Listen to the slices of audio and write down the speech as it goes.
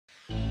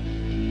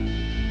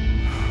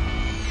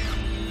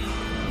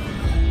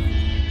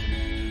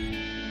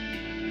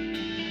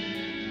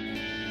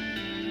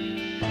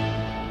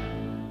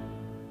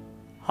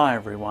Hi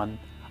everyone,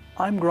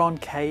 I'm Grant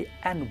K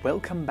and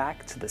welcome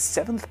back to the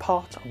 7th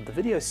part of the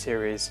video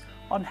series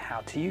on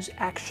how to use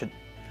Action,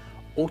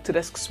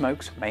 Autodesk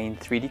Smoke's main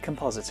 3D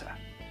compositor.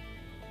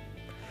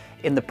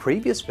 In the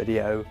previous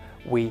video,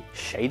 we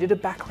shaded a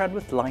background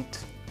with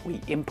light, we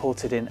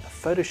imported in a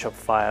Photoshop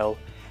file,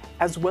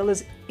 as well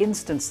as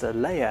instanced a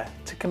layer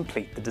to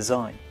complete the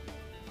design.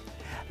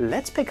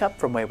 Let's pick up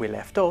from where we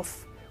left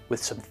off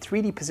with some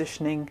 3D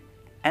positioning,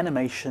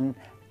 animation,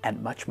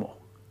 and much more.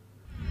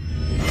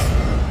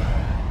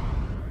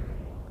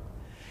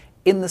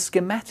 In the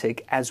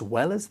schematic, as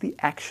well as the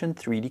Action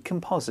 3D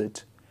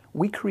composite,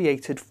 we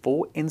created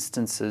 4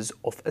 instances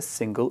of a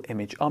single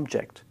image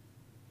object.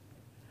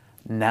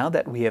 Now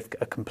that we have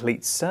a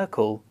complete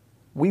circle,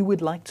 we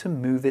would like to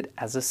move it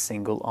as a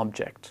single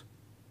object.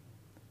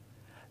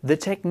 The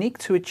technique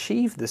to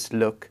achieve this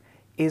look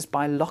is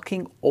by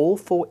locking all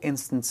 4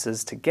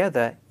 instances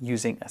together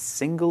using a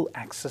single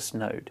axis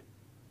node.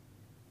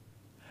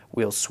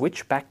 We'll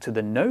switch back to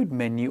the Node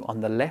menu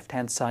on the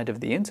left-hand side of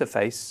the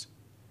interface,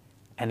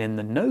 and in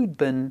the node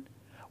bin,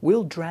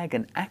 we'll drag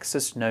an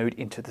axis node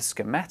into the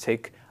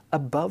schematic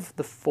above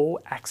the 4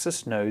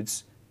 axis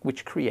nodes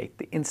which create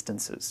the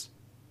instances.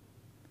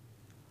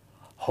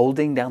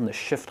 Holding down the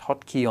Shift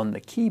hotkey on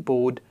the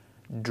keyboard,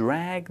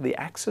 drag the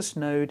axis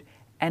node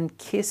and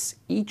kiss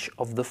each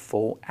of the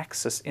 4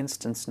 axis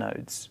instance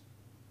nodes.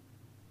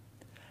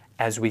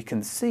 As we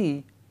can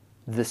see,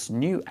 this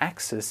new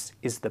axis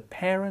is the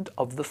parent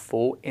of the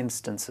 4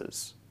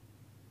 instances.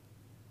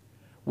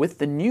 With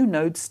the new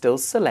node still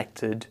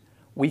selected,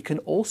 we can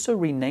also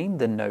rename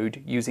the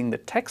node using the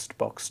text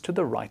box to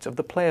the right of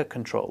the player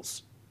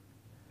controls.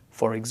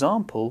 For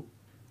example,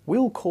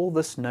 we'll call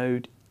this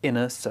node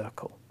Inner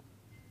Circle.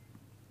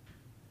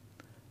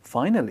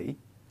 Finally,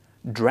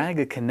 drag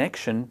a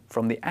connection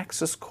from the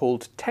axis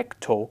called Tech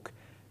Talk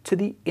to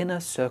the Inner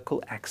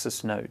Circle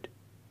axis node.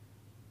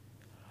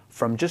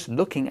 From just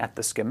looking at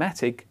the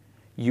schematic,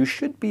 you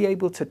should be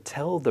able to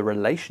tell the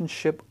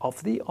relationship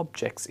of the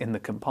objects in the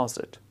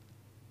composite.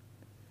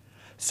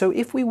 So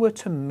if we were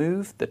to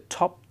move the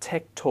top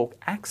Tech Talk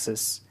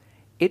axis,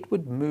 it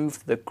would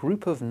move the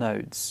group of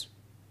nodes.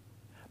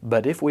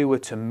 But if we were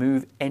to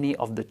move any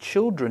of the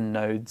children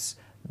nodes,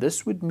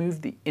 this would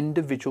move the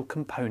individual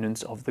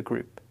components of the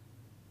group.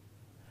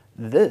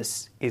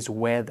 This is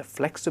where the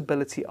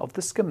flexibility of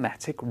the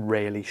schematic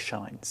really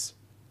shines.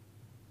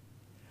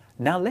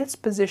 Now let's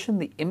position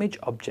the image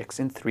objects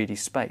in 3D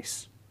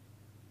space.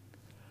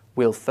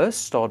 We'll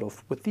first start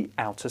off with the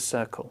outer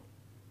circle.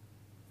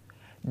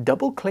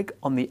 Double-click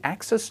on the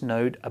axis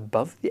node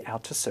above the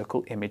outer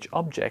circle image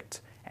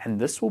object, and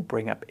this will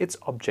bring up its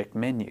object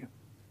menu.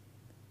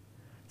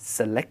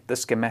 Select the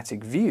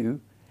schematic view,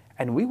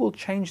 and we will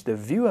change the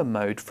viewer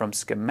mode from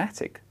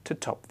schematic to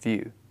top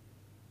view.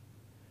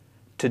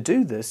 To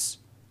do this,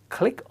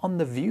 click on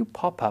the view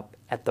pop-up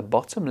at the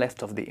bottom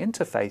left of the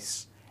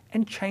interface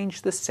and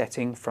change the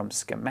setting from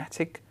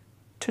schematic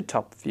to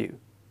top view.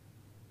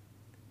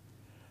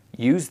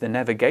 Use the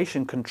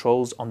navigation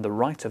controls on the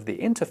right of the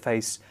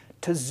interface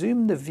to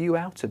zoom the view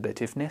out a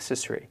bit if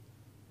necessary.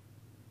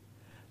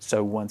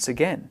 So once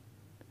again,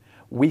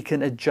 we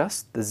can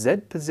adjust the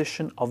Z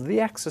position of the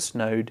axis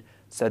node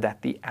so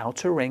that the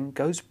outer ring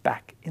goes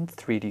back in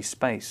 3D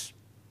space.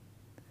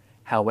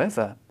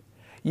 However,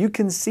 you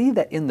can see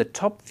that in the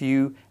top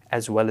view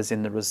as well as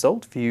in the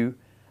result view,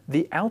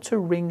 the outer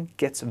ring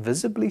gets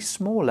visibly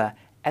smaller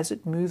as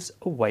it moves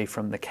away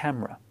from the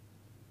camera.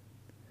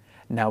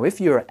 Now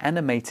if you're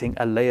animating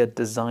a layered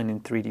design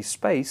in 3D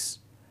space,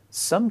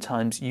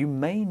 sometimes you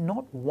may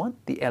not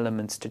want the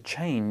elements to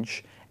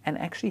change and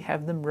actually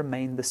have them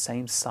remain the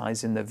same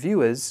size in the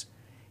viewers,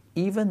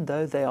 even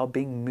though they are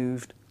being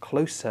moved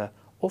closer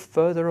or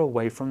further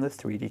away from the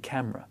 3D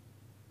camera.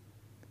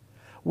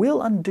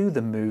 We'll undo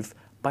the move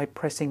by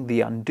pressing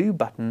the Undo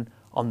button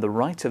on the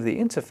right of the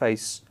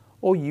interface,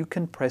 or you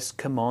can press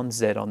Command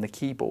Z on the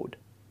keyboard.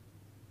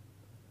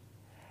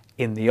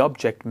 In the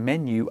Object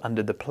menu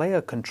under the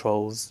Player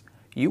Controls,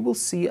 you will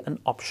see an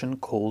option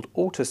called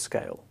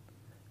Autoscale.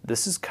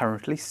 This is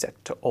currently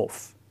set to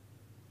off.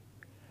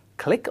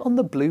 Click on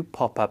the blue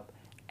pop-up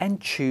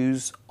and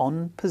choose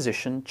On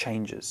Position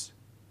Changes.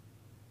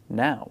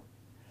 Now,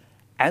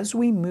 as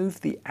we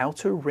move the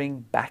outer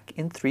ring back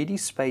in 3D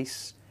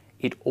space,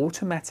 it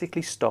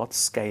automatically starts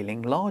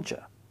scaling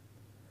larger.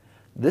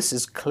 This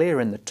is clear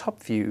in the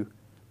top view,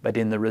 but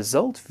in the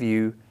result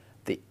view,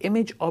 the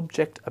image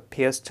object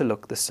appears to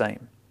look the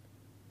same.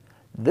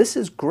 This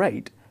is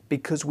great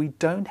because we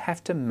don't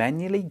have to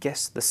manually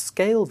guess the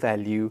scale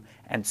value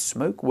and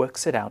Smoke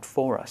works it out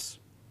for us.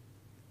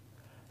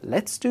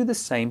 Let's do the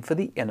same for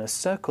the inner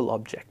circle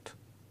object.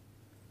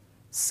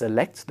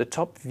 Select the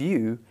top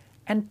view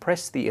and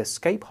press the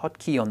Escape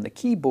hotkey on the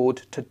keyboard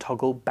to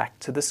toggle back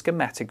to the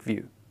schematic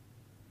view.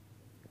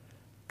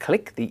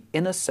 Click the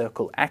inner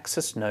circle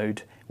axis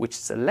node which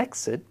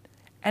selects it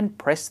and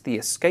press the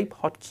Escape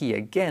hotkey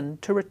again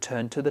to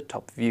return to the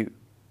top view.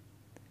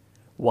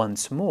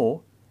 Once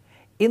more,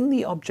 in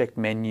the Object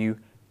menu,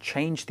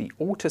 change the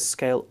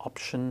Autoscale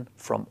option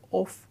from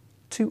off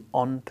to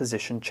on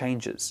position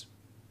changes.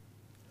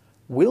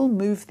 We'll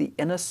move the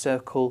inner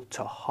circle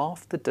to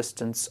half the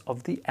distance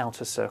of the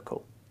outer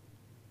circle.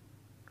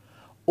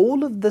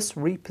 All of this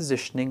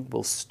repositioning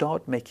will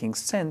start making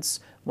sense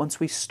once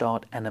we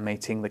start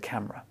animating the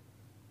camera.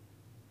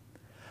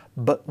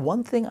 But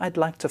one thing I'd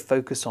like to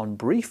focus on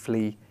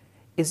briefly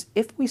is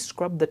if we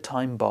scrub the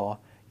time bar,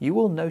 you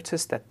will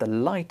notice that the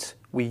light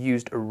we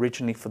used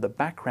originally for the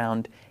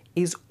background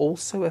is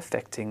also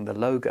affecting the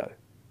logo.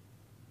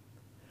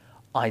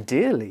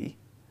 Ideally,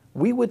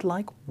 we would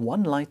like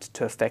one light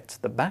to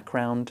affect the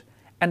background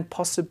and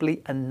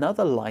possibly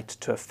another light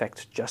to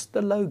affect just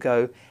the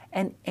logo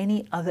and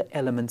any other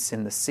elements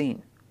in the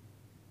scene.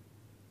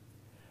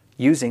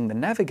 Using the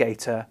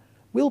navigator,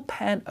 we'll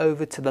pan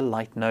over to the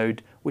light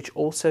node, which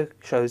also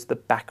shows the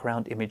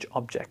background image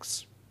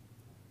objects.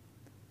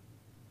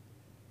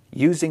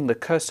 Using the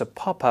cursor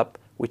pop-up,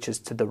 which is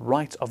to the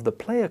right of the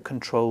player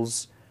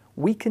controls,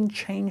 we can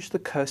change the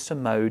cursor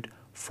mode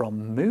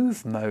from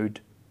move mode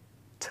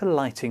to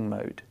lighting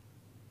mode.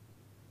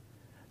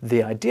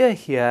 The idea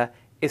here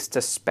is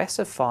to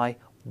specify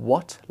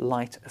what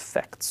light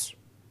affects.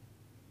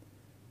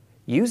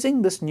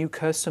 Using this new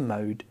cursor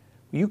mode,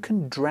 you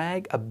can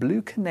drag a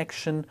blue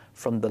connection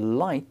from the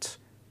light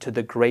to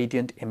the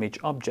gradient image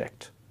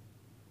object.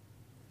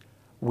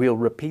 We'll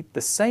repeat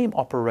the same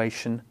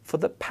operation for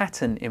the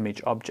pattern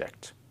image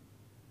object.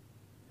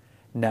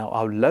 Now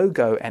our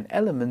logo and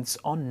elements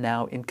are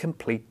now in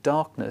complete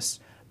darkness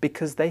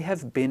because they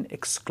have been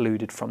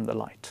excluded from the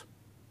light.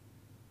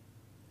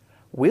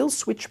 We'll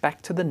switch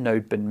back to the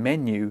node bin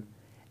menu,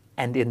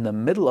 and in the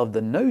middle of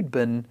the node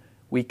bin,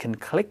 we can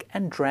click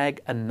and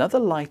drag another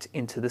light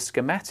into the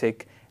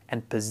schematic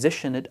and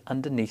position it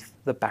underneath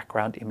the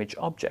background image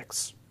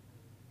objects.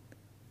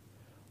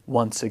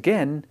 Once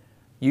again,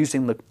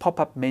 using the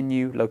pop-up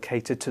menu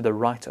located to the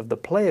right of the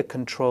player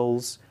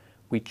controls,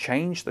 we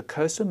change the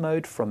cursor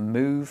mode from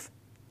move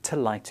to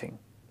lighting.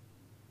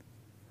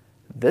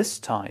 This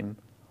time,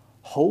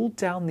 hold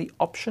down the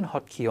Option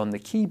hotkey on the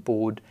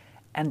keyboard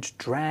and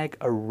drag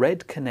a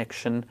red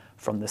connection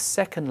from the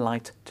second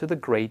light to the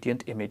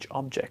gradient image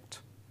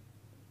object.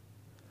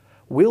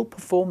 We'll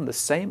perform the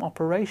same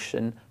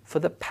operation for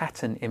the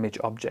pattern image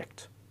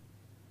object.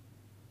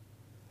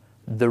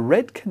 The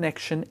red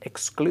connection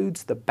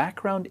excludes the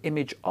background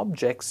image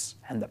objects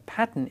and the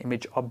pattern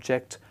image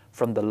object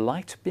from the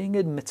light being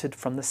emitted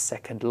from the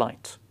second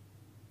light.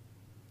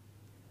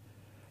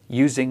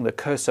 Using the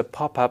cursor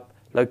pop-up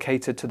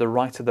located to the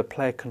right of the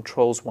player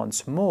controls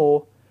once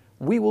more,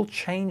 we will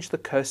change the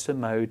cursor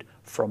mode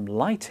from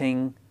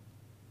lighting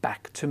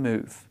back to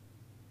move.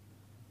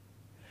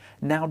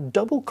 Now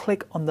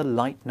double-click on the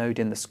light node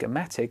in the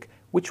schematic,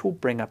 which will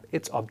bring up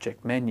its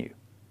object menu.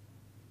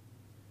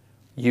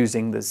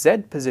 Using the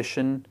Z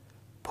position,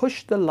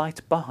 push the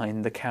light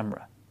behind the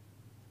camera.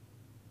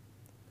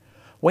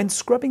 When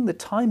scrubbing the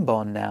time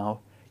bar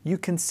now, you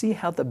can see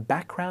how the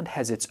background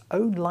has its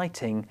own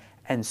lighting,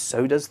 and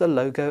so does the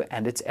logo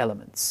and its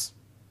elements.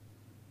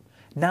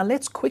 Now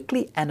let's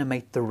quickly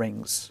animate the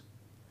rings.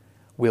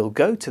 We'll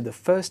go to the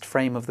first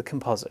frame of the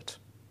composite.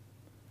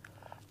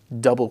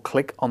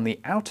 Double-click on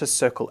the outer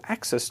circle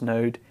axis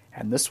node,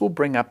 and this will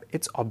bring up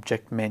its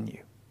object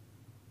menu.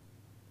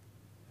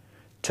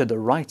 To the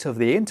right of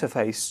the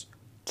interface,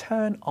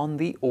 turn on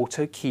the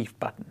Auto Key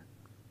button.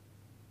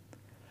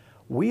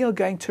 We are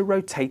going to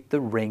rotate the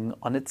ring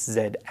on its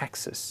Z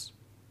axis.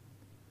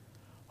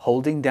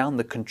 Holding down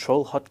the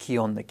Control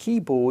hotkey on the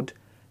keyboard,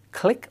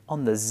 click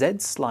on the Z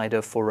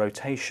slider for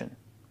rotation.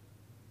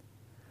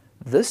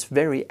 This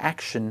very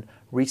action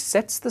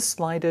resets the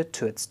slider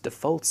to its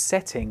default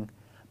setting,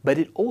 but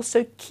it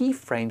also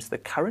keyframes the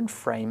current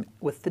frame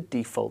with the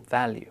default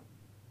value.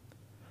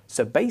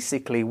 So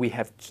basically we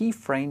have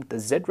keyframed the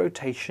Z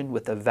rotation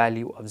with a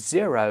value of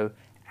 0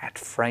 at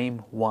frame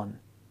 1.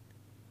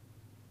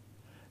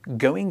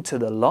 Going to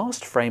the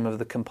last frame of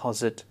the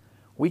composite,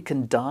 we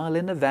can dial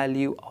in a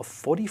value of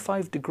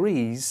 45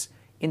 degrees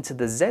into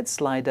the Z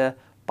slider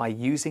by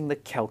using the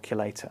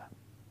calculator.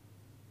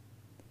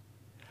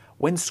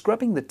 When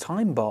scrubbing the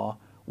time bar,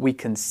 we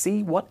can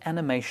see what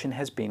animation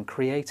has been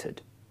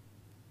created.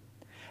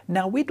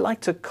 Now we'd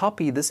like to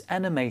copy this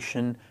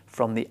animation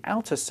from the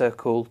outer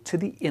circle to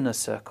the inner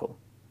circle.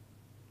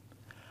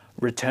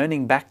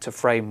 Returning back to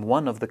frame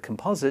 1 of the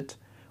composite,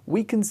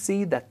 we can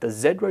see that the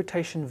Z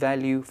rotation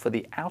value for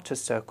the outer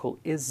circle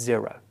is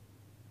 0.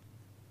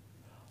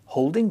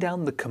 Holding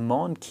down the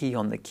Command key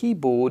on the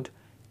keyboard,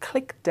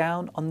 click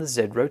down on the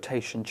Z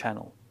rotation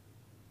channel.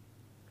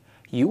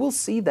 You will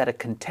see that a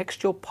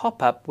contextual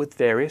pop-up with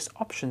various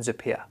options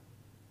appear.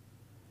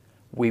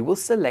 We will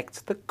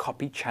select the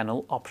Copy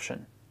Channel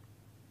option.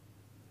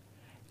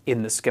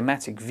 In the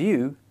schematic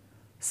view,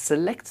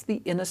 select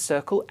the inner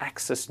circle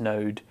axis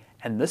node,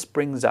 and this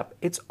brings up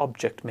its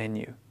object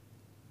menu.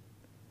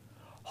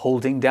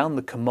 Holding down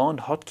the Command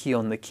hotkey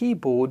on the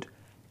keyboard,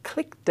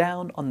 click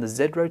down on the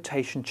Z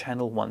rotation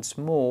channel once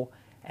more,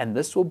 and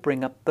this will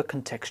bring up the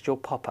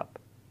contextual pop-up.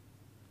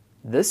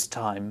 This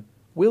time,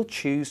 we'll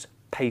choose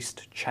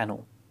Paste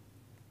Channel.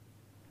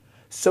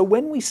 So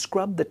when we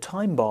scrub the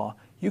time bar,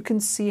 you can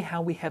see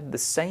how we have the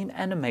same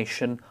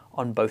animation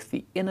on both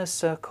the inner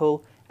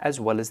circle as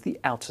well as the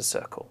outer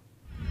circle.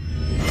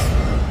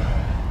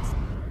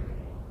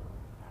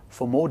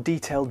 For more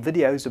detailed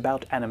videos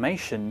about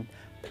animation,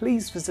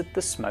 please visit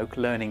the Smoke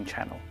Learning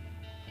channel.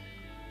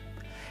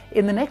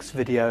 In the next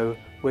video,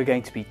 we're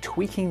going to be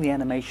tweaking the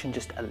animation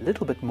just a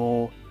little bit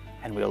more,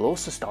 and we'll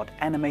also start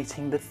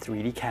animating the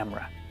 3D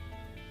camera.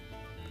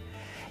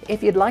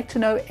 If you'd like to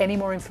know any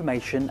more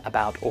information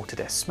about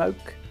Autodesk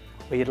Smoke,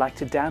 or you'd like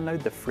to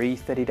download the free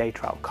 30-day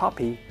trial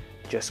copy,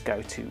 just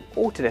go to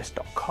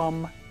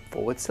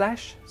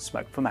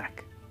autodesk.com/Smoke for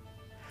Mac.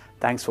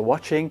 Thanks for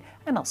watching,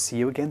 and I'll see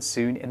you again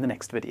soon in the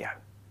next video.